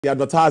The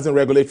Advertising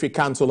Regulatory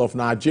Council of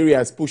Nigeria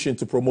is pushing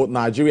to promote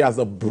Nigeria as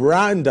a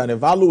brand and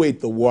evaluate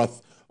the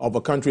worth of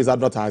a country's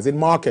advertising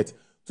market.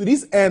 To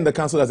this end, the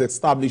council has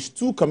established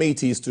 2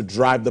 committees to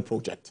drive the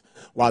project.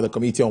 While the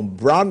Committee on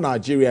Brand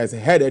Nigeria is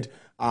headed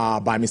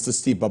by Mr.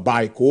 Steve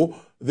Babaeko,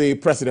 the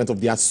president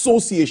of the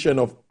Association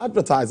of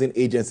Advertising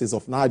Agencies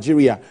of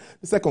Nigeria.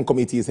 The second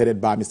committee is headed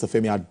by Mr.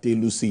 Femi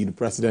Adelusi, the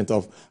president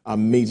of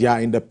Media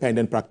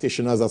Independent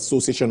Practitioners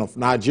Association of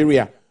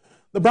Nigeria.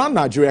 The Brand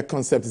Nigeria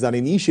concept is an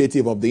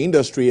initiative of the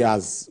industry,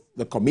 as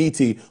the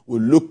committee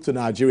will look to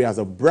Nigeria as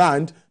a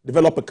brand,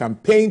 develop a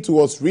campaign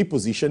towards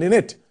repositioning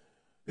it.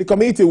 The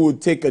committee will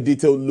take a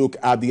detailed look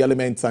at the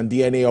elements and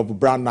DNA of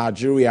Brand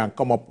Nigeria and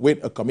come up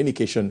with a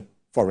communication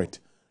for it.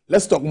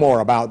 Let's talk more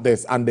about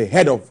this. And the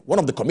head of one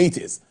of the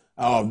committees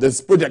of this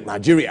project,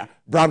 Nigeria,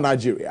 Brand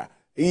Nigeria,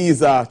 he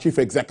is a chief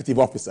executive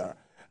officer,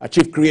 a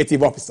chief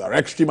creative officer,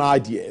 Extreme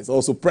Ideas,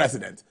 also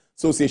president,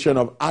 Association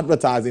of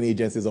Advertising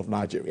Agencies of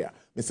Nigeria.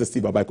 Mr.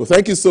 Steve Babaeko,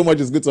 thank you so much.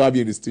 It's good to have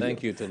you in the studio.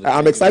 Thank you.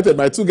 I'm excited.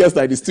 My 2 guests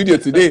are in the studio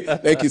today.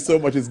 Thank you so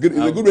much. It's good.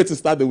 It's a good way to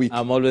start the week.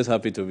 I'm always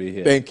happy to be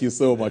here. Thank you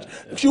so much.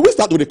 Should we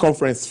start with the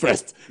conference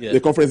first? The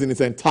conference in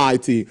its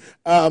entirety.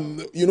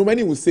 You know,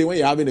 many will say when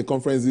you're having a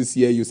conference this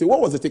year, you say, what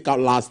was the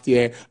takeout last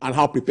year and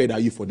how prepared are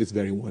you for this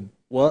very one?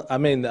 Well, I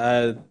mean,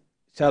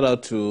 shout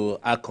out to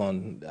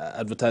ARCON,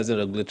 Advertising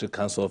Regulatory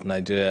Council of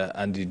Nigeria,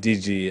 and the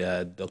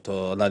DG, Dr.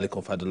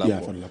 Oladeko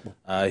Fadolapo.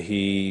 Yeah,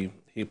 he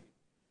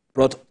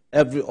brought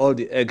all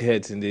the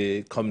eggheads in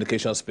the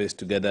communication space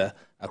together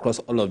across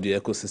all of the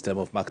ecosystem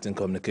of marketing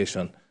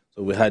communication.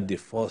 So we had the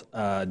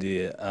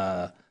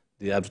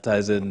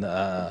advertising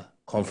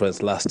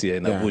conference last year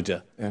in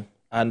Abuja. Yeah.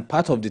 And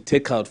part of the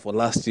takeout for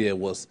last year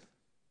was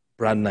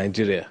Brand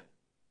Nigeria,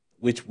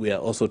 which we are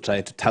also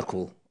trying to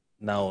tackle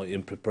now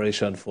in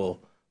preparation for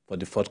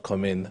the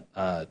forthcoming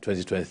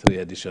 2023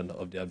 edition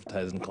of the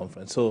advertising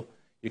conference. So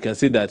you can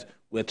see that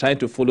we're trying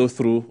to follow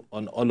through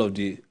on all of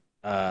the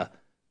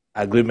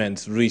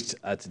agreements reached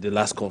at the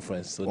last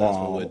conference. So that's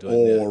what we're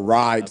doing. All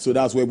right. So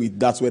that's where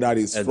that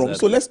is from.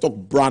 So let's talk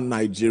Brand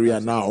Nigeria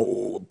now.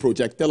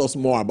 Project. Tell us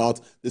more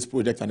about this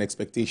project and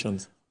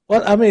expectations.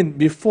 Well, I mean,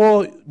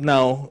 before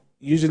now,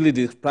 usually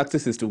the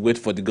practice is to wait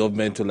for the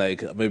government to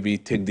maybe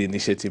take the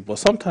initiative. But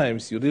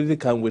sometimes you really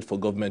can't wait for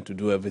government to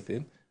do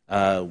everything.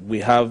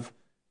 We have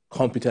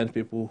competent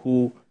people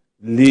who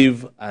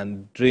live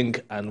and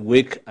drink and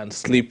wake and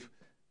sleep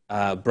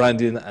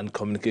branding and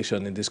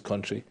communication in this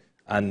country.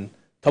 And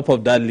top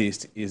of that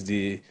list is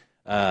the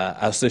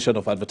Association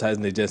of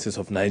Advertising Agencies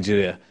of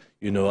Nigeria,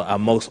 you know,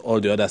 amongst all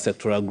the other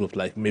sectoral groups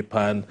like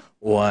MIPAN,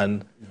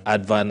 OAN,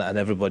 ADVAN, and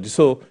everybody.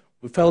 So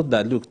we felt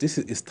that, look, this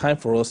is time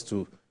for us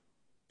to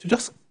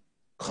just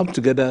come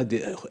together,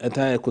 the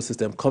entire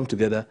ecosystem come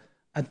together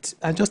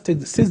and just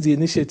seize the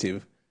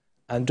initiative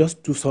and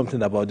just do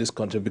something about this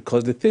country.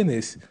 Because the thing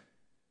is,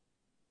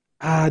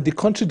 the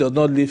country does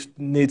not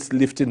need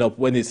lifting up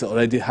when it's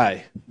already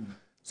high.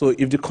 So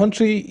if the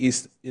country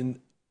is in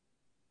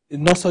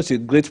not such a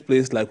great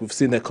place like we've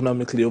seen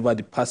economically over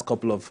the past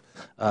couple of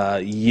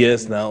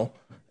years now,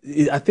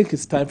 I think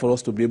it's time for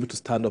us to be able to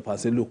stand up and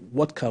say, look,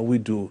 what can we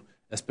do,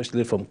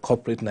 especially from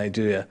corporate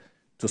Nigeria,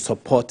 to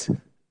support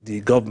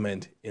the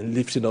government in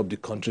lifting up the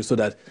country so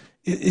that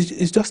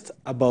it's just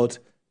about,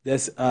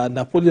 there's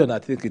Napoleon, I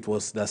think it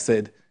was, that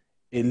said,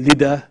 a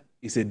leader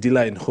is a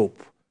dealer in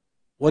hope.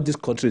 What this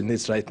country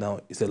needs right now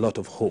is a lot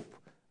of hope,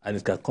 and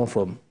it can come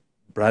from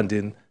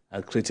branding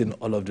and creating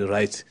all of the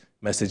right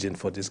messaging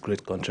for this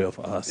great country of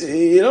ours.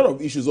 A lot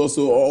of issues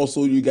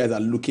also you guys are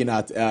looking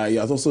at.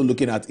 You're also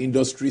looking at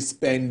industry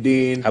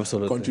spending,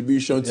 absolutely,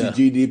 contribution to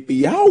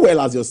GDP. How well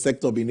has your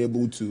sector been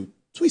able to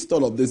twist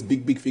all of these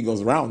big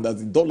figures around as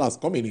the dollars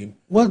coming in?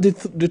 Well,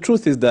 the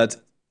truth is that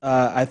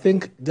I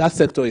think that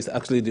sector is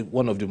actually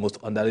one of the most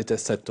underrated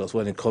sectors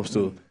when it comes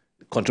to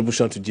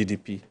contribution to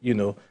GDP, you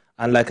know.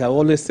 And like I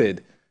always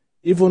said,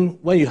 even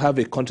when you have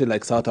a country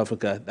like South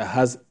Africa that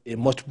has a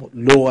much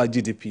lower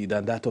GDP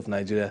than that of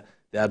Nigeria,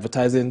 the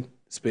advertising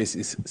space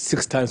is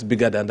 6 times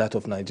bigger than that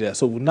of Nigeria.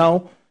 So we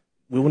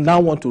will now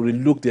want to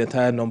relook the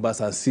entire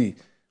numbers and see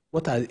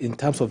what are, in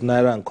terms of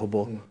Naira and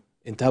Kobo,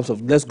 in terms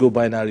of, let's go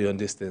binary on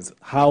these things,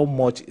 how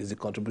much is the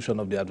contribution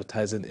of the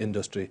advertising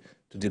industry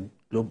to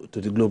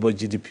the global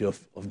GDP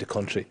of the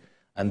country?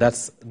 And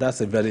that's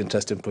a very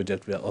interesting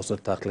project we are also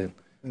tackling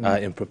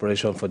in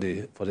preparation for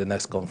the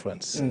next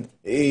conference.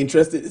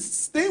 Interesting.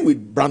 Staying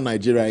with Brand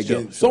Nigeria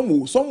again,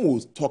 sure. Some will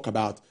talk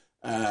about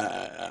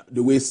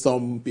the way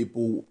some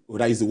people,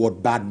 that is the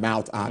word,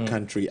 badmouth our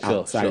country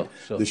outside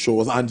the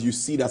shores. And you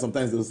see that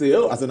sometimes they'll say,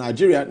 oh, as a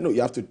Nigerian, no,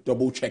 you have to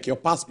double check your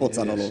passports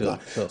and all of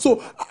that. Sure.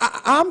 So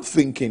I'm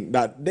thinking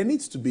that there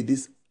needs to be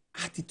this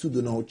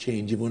attitudinal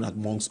change even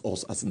amongst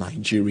us as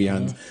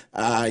Nigerians,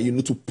 you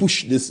know, to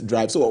push this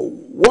drive. So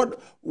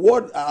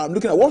what I'm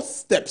looking at, what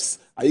steps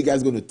are you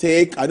guys going to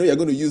take? I know you're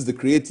going to use the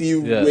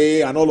creative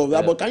way and all of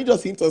that, but can you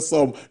just hint us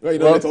some, you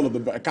know, let all of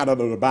the cat out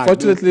of the bag?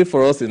 Fortunately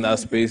for us in our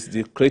space,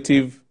 the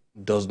creative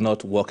does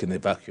not work in a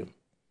vacuum.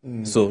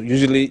 So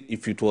usually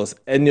if it was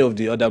any of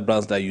the other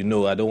brands that you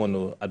know, I don't want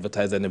to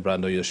advertise any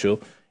brand on your show,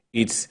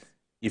 it's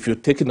if you're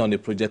taking on a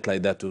project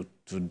like that to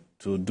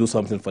do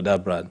something for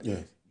that brand,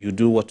 yes, you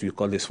do what you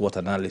call a SWOT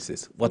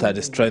analysis. What are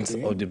the strengths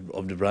of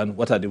the brand?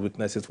 What are the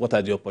weaknesses? What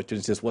are the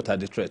opportunities? What are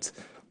the threats?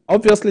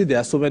 Obviously, there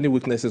are so many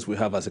weaknesses we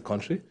have as a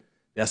country.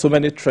 There are so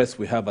many threats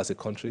we have as a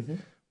country.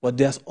 But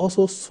there's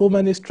also so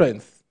many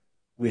strengths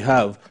we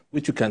have,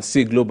 which you can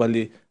see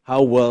globally,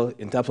 how well,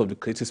 in terms of the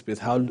creative space,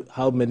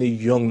 how many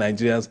young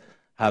Nigerians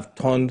have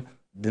turned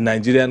the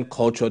Nigerian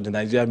culture, the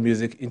Nigerian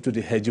music, into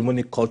the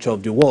hegemonic culture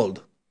of the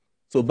world.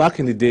 So back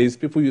in the days,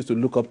 people used to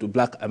look up to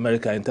Black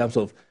America in terms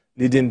of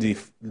leading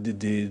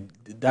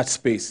that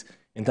space,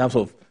 in terms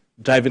of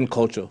driving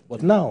culture.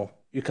 But now,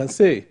 you can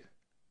say,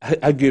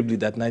 arguably,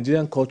 that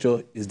Nigerian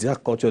culture is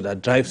that culture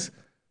that drives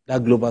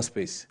that global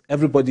space.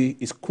 Everybody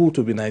is cool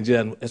to be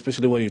Nigerian,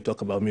 especially when you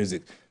talk about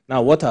music.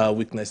 Now, what are our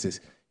weaknesses?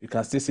 You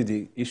can still see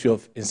the issue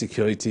of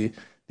insecurity,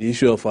 the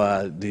issue of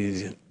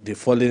the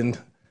falling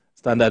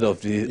standard of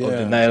the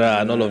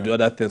naira and all of the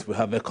other things. We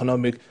have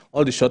economic,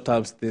 all the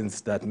short-term things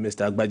that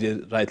Mr.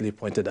 Agbaje rightly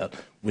pointed out.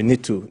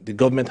 The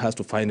government has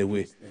to find a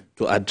way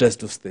to address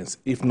those things.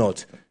 If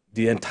not,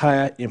 the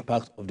entire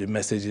impact of the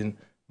messaging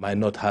might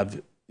not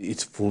have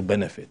its full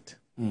benefit.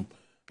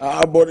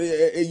 But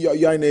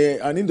you're in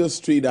an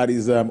industry that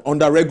is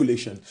under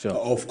regulation,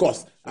 of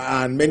course.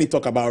 And many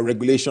talk about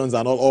regulations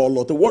and all.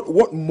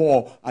 What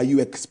more are you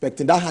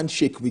expecting? That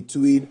handshake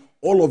between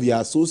all of your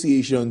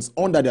associations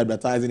under the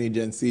advertising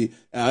agency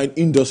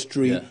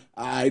industry. Yeah.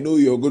 I know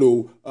you're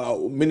going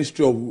to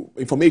Ministry of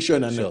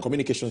Information and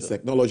Communications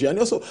Technology, and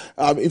also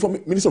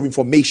Ministry of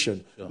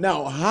Information.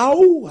 Now,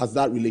 how has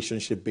that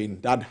relationship been,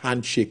 that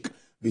handshake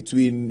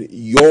between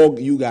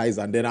you guys,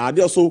 and then are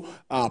they also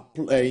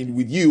playing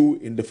with you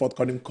in the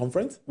forthcoming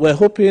conference? We're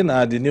hoping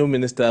the new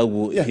minister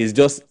will, he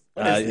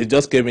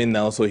just came in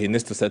now, so he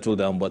needs to settle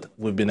down, but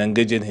we've been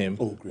engaging him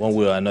one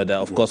way or another.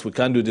 Of course, we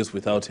can't do this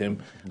without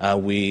him.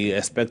 We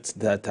expect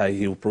that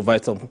he will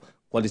provide some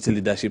quality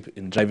leadership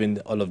in driving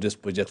all of this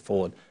project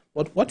forward.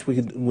 But what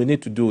we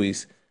need to do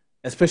is,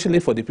 especially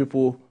for the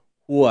people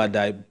who are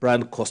the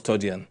brand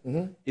custodian,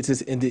 it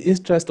is in the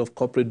interest of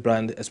corporate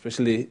brand,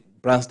 especially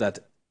brands that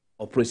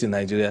operate in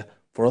Nigeria,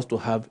 for us to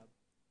have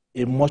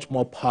a much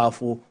more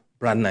powerful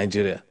brand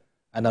Nigeria.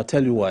 And I'll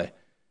tell you why.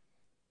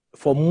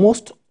 For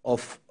most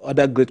of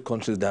other great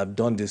countries that have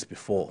done this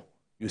before,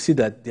 you see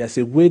that there's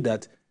a way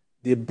that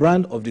the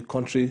brand of the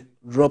country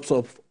drops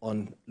off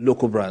on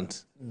local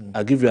brands.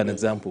 I'll give you an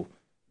example.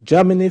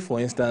 Germany, for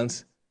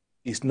instance,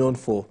 is known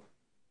for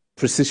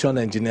precision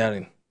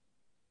engineering.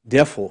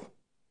 Therefore,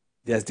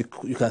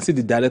 you can see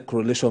the direct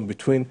correlation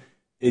between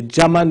a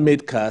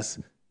German-made cars,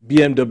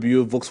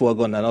 BMW,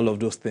 Volkswagen, and all of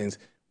those things,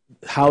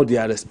 how they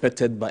are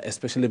respected,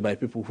 especially by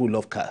people who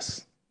love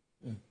cars.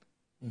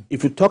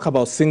 If you talk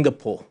about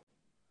Singapore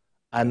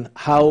and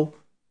how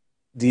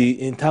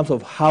in terms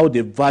of how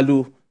they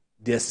value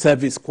their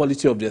service,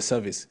 quality of their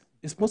service,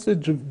 it's mostly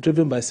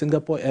driven by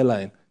Singapore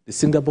Airline, the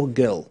Singapore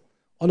Girl.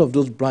 All of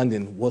those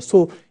branding was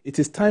so. It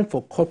is time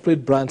for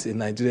corporate brands in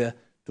Nigeria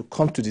to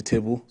come to the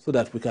table so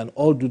that we can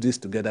all do this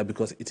together,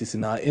 because it is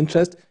in our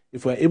interest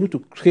if we're able to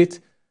create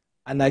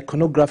an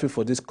iconography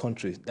for this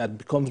country that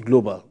becomes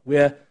global,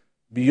 where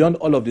beyond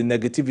all of the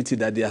negativity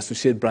that they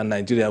associate brand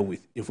Nigeria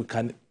with, if we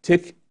can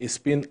take a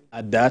spin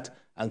at that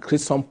and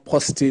create some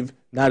positive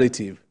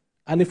narrative.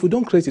 And if we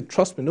don't create it,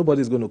 trust me,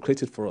 nobody's going to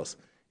create it for us.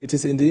 It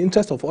is in the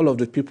interest of all of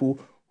the people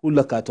who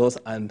look at us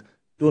and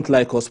don't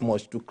like us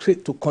much to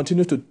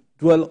continue to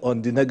dwell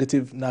on the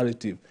negative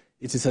narrative.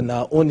 It is in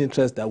our own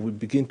interest that we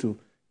begin to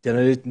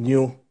generate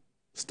new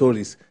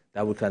stories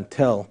that we can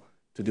tell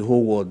to the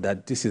whole world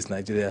that this is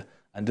Nigeria,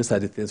 and these are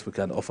the things we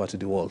can offer to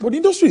the world. But the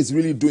industry is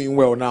really doing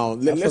well now.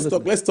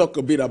 Let's talk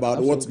a bit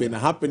about what's been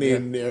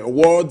happening,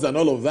 awards and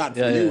all of that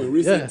for you in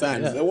recent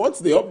times. What's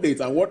the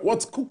update and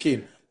what's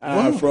cooking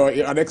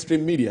at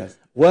Extreme Media?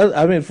 Well,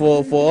 I mean,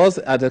 for us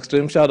at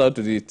Extreme, shout out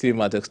to the team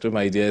at Extreme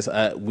Ideas.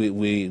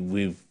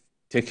 We've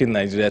taken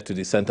Nigeria to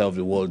the center of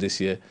the world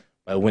this year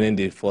by winning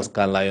the first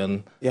Cannes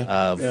Lion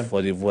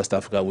for the West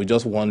Africa. We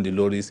just won the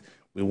Loris.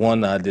 We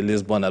won the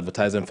Lisbon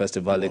Advertising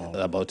Festival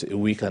about a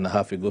week and a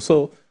half ago.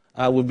 So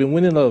we've been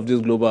winning all of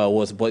these global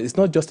awards, but it's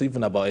not just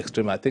even about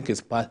Extreme. I think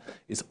it's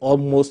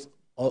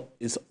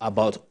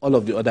about all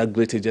of the other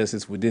great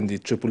agencies within the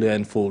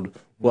AAAN fold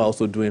who are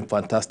also doing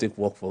fantastic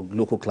work for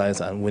local clients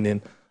and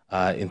winning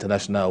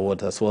international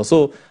awards as well.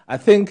 So I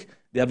think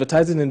the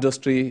advertising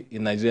industry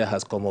in Nigeria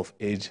has come of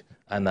age,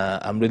 and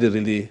I'm really,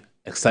 really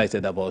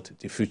excited about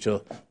the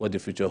future, what the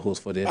future holds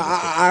for the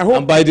industry.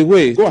 And by the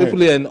way,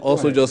 AAAN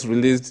also just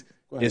released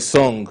a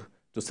song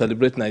to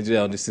celebrate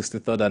Nigeria on the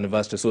 63rd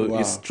anniversary. So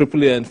it's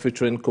AAAN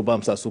featuring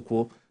Kobam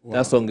Sasuko.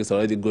 That song is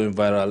already going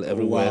viral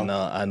everywhere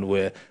now,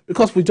 and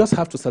because we just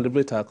have to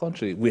celebrate our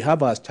country. We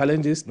have our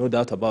challenges, no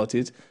doubt about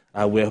it.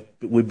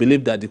 We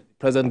believe that the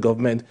present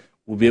government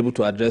will be able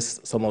to address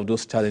some of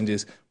those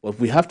challenges, but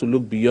we have to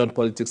look beyond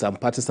politics and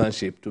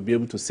partisanship to be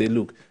able to say,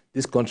 look,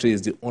 this country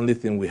is the only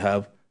thing we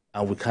have,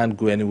 and we can't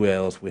go anywhere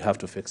else. We have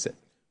to fix it.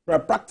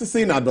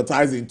 Practicing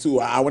advertising too,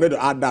 I wanted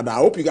to add that. I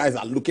hope you guys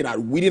are looking at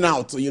weeding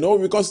out,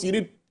 because you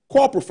need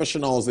core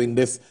professionals in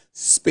this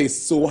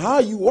space. So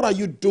what are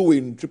you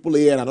doing,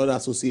 AAA and other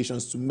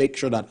associations, to make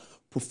sure that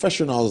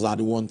professionals are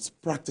the ones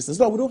practicing,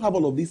 so that we don't have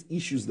all of these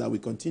issues that we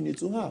continue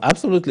to have?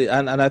 Absolutely,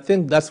 and I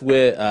think that's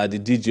where the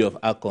DG of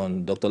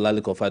ARCON, Dr.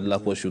 Laliko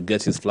Fadilakwa, should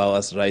get his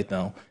flowers right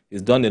now.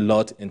 He's done a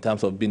lot in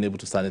terms of being able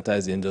to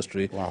sanitize the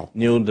industry. Wow.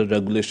 New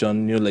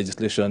regulation, new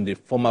legislation. The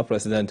former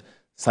president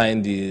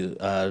signed the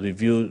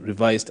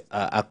revised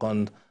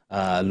ARCON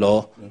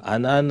law,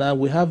 and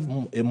we have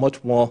a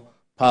much more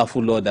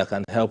powerful law that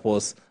can help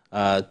us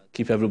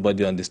keep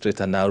everybody on the straight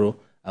and narrow,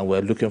 and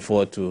we're looking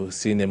forward to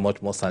seeing a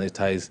much more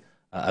sanitized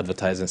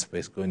advertising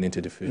space going into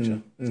the future.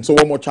 So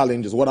what more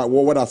challenges? What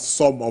are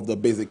some of the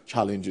basic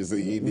challenges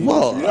in the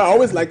Well,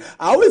 industry?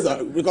 I always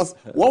because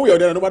one way or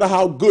the other, no matter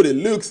how good it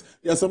looks,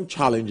 there are some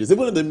challenges.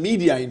 Even in the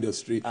media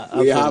industry,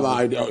 we have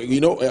our,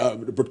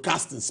 the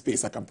broadcasting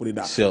space, I can put it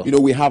that. Sure.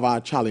 We have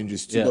our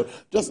challenges too. Yeah.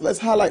 But just let's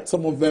highlight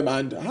some of them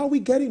and how are we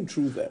getting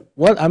through them.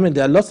 Well, I mean,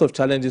 there are lots of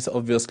challenges,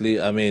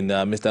 obviously. I mean,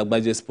 Mr.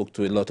 Agbaje spoke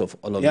to a lot of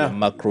all of the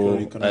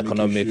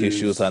macroeconomic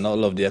issues and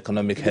all of the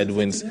economic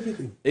headwinds.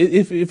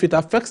 If it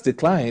affects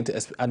the client,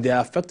 and they are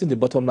affecting the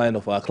bottom line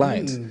of our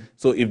clients.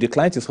 So if the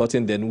client is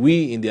hurting, then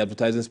we in the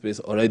advertising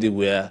space already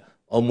were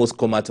almost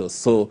comatose.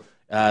 So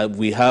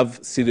we have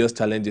serious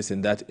challenges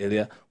in that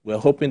area. We're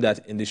hoping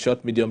that in the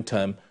short, medium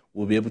term,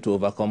 we'll be able to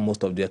overcome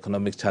most of the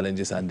economic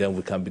challenges, and then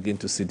we can begin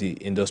to see the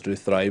industry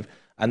thrive.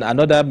 And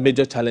another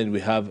major challenge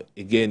we have,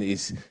 again,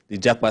 is the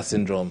Japa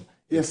syndrome.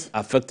 Yes. It's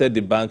affected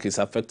the bank, it's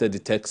affected the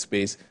tech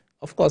space.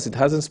 Of course, it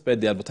hasn't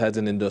spared the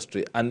advertising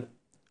industry. And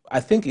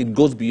I think it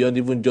goes beyond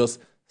even just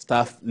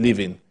staff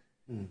leaving.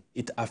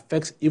 It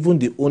affects even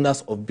the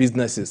owners of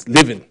businesses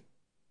leaving.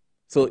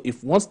 So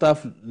if one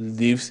staff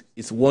leaves,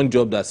 it's one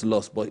job that's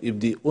lost. But if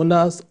the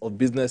owners of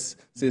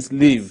businesses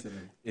leave,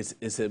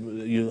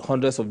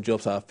 hundreds of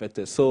jobs are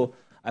affected. So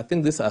I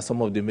think these are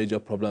some of the major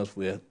problems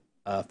we're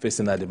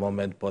facing at the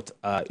moment. But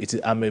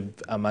I'm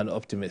an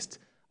optimist.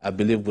 I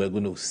believe we're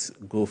going to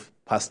go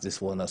past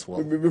this one as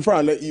well. Before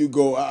I let you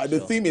go,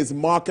 the theme is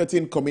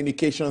marketing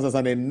communications as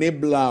an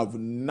enabler of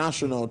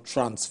national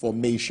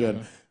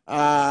transformation.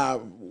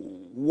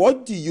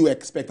 What do you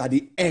expect at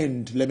the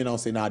end? Let me now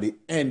say now, at the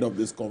end of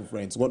this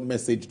conference, what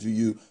message do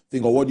you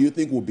think, or what do you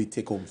think will be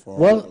taken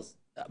for us?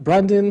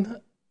 Branding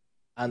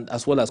and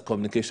as well as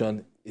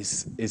communication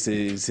is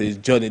a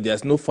journey.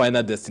 There's no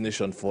final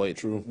destination for it.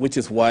 True. Which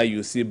is why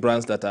you see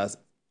brands that are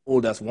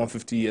old as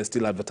 150 years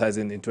still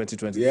advertising in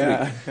 2023.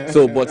 Yeah.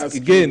 So, but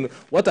again,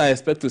 what I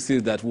expect to see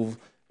is that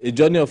a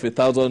journey of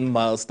 1,000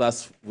 miles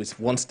starts with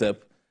one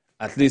step.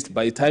 At least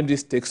by the time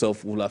this takes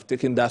off, we'll have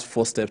taken that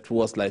first step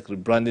towards like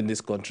rebranding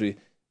this country,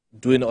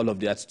 doing all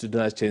of the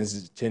attitudinal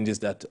changes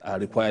that are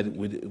required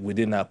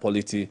within our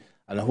polity,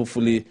 and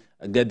hopefully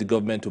get the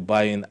government to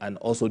buy in and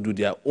also do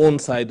their own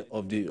side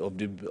of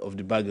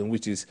the bargain,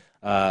 which is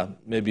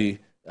maybe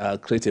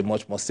create a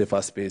much more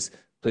safer space,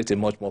 create a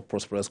much more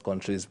prosperous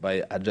countries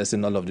by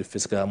addressing all of the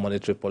fiscal and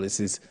monetary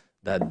policies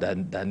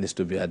that needs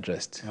to be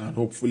addressed. And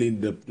hopefully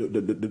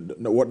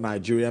what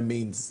Nigeria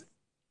means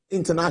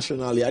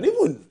internationally and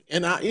even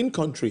in our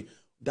in-country,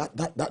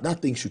 that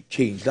thing should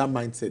change. That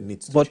mindset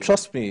needs to change. But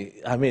trust me,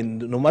 I mean,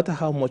 no matter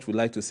how much we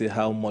like to say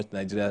how much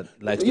Nigeria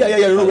likes we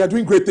are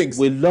doing great things.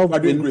 We love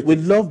being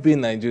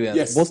Nigerians.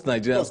 Yes. Most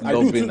Nigerians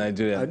love being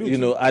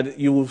Nigerians.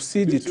 You will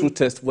see the true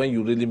test when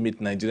you really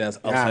meet Nigerians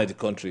outside the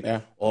country.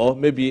 Yeah. Or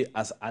maybe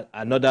as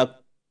another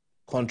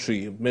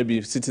country,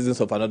 maybe citizens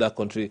of another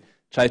country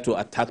try to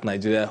attack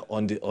Nigeria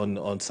on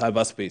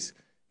cyberspace.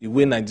 The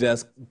way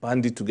Nigerians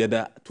banded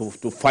together to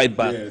fight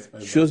back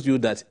shows you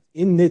that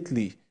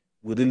innately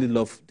we really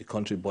love the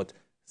country, but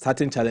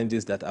certain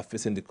challenges that are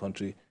facing the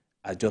country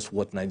are just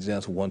what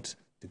Nigerians want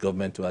the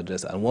government to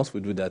address. And once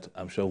we do that,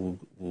 I'm sure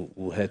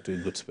we'll head to a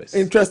good space.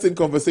 Interesting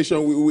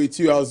conversation with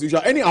you as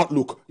usual. Any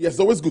outlook? Yes, it's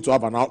always good to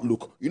have an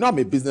outlook. You know, I'm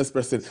a business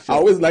person. Sure, I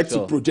always like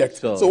to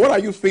project. Sure. So what are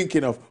you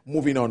thinking of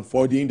moving on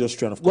for the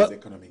industry and, of course, the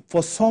economy?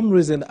 For some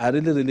reason, I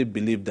really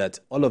believe that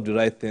all of the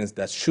right things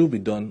that should be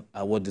done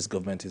are what this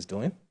government is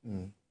doing.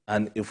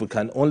 And if we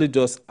can only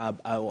just,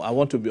 I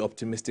want to be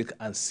optimistic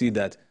and see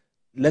that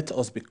let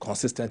us be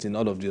consistent in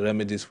all of the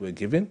remedies we're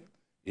giving.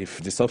 If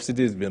the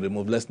subsidy has been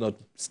removed, let's not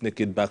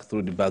sneak it back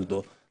through the back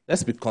door.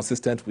 Let's be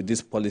consistent with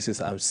these policies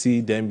and see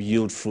them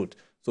yield fruit.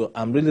 So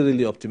I'm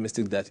really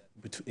optimistic that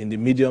in the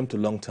medium to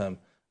long term,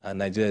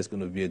 Nigeria is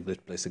going to be a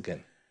great place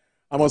again.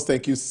 I must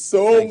thank you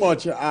so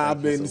much.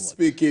 I've been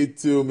speaking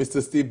to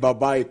Mr. Steve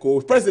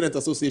Babaeko, President,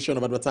 Association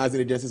of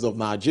Advertising Agencies of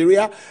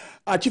Nigeria,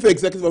 Chief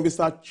Executive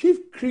Officer,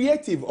 Chief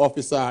Creative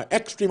Officer,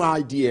 Extreme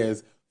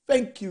Ideas.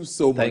 Thank you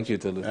so much. Thank you,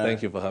 Tolu.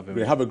 Thank you for having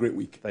me. Have a great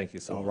week. Thank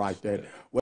you so much. All right, then.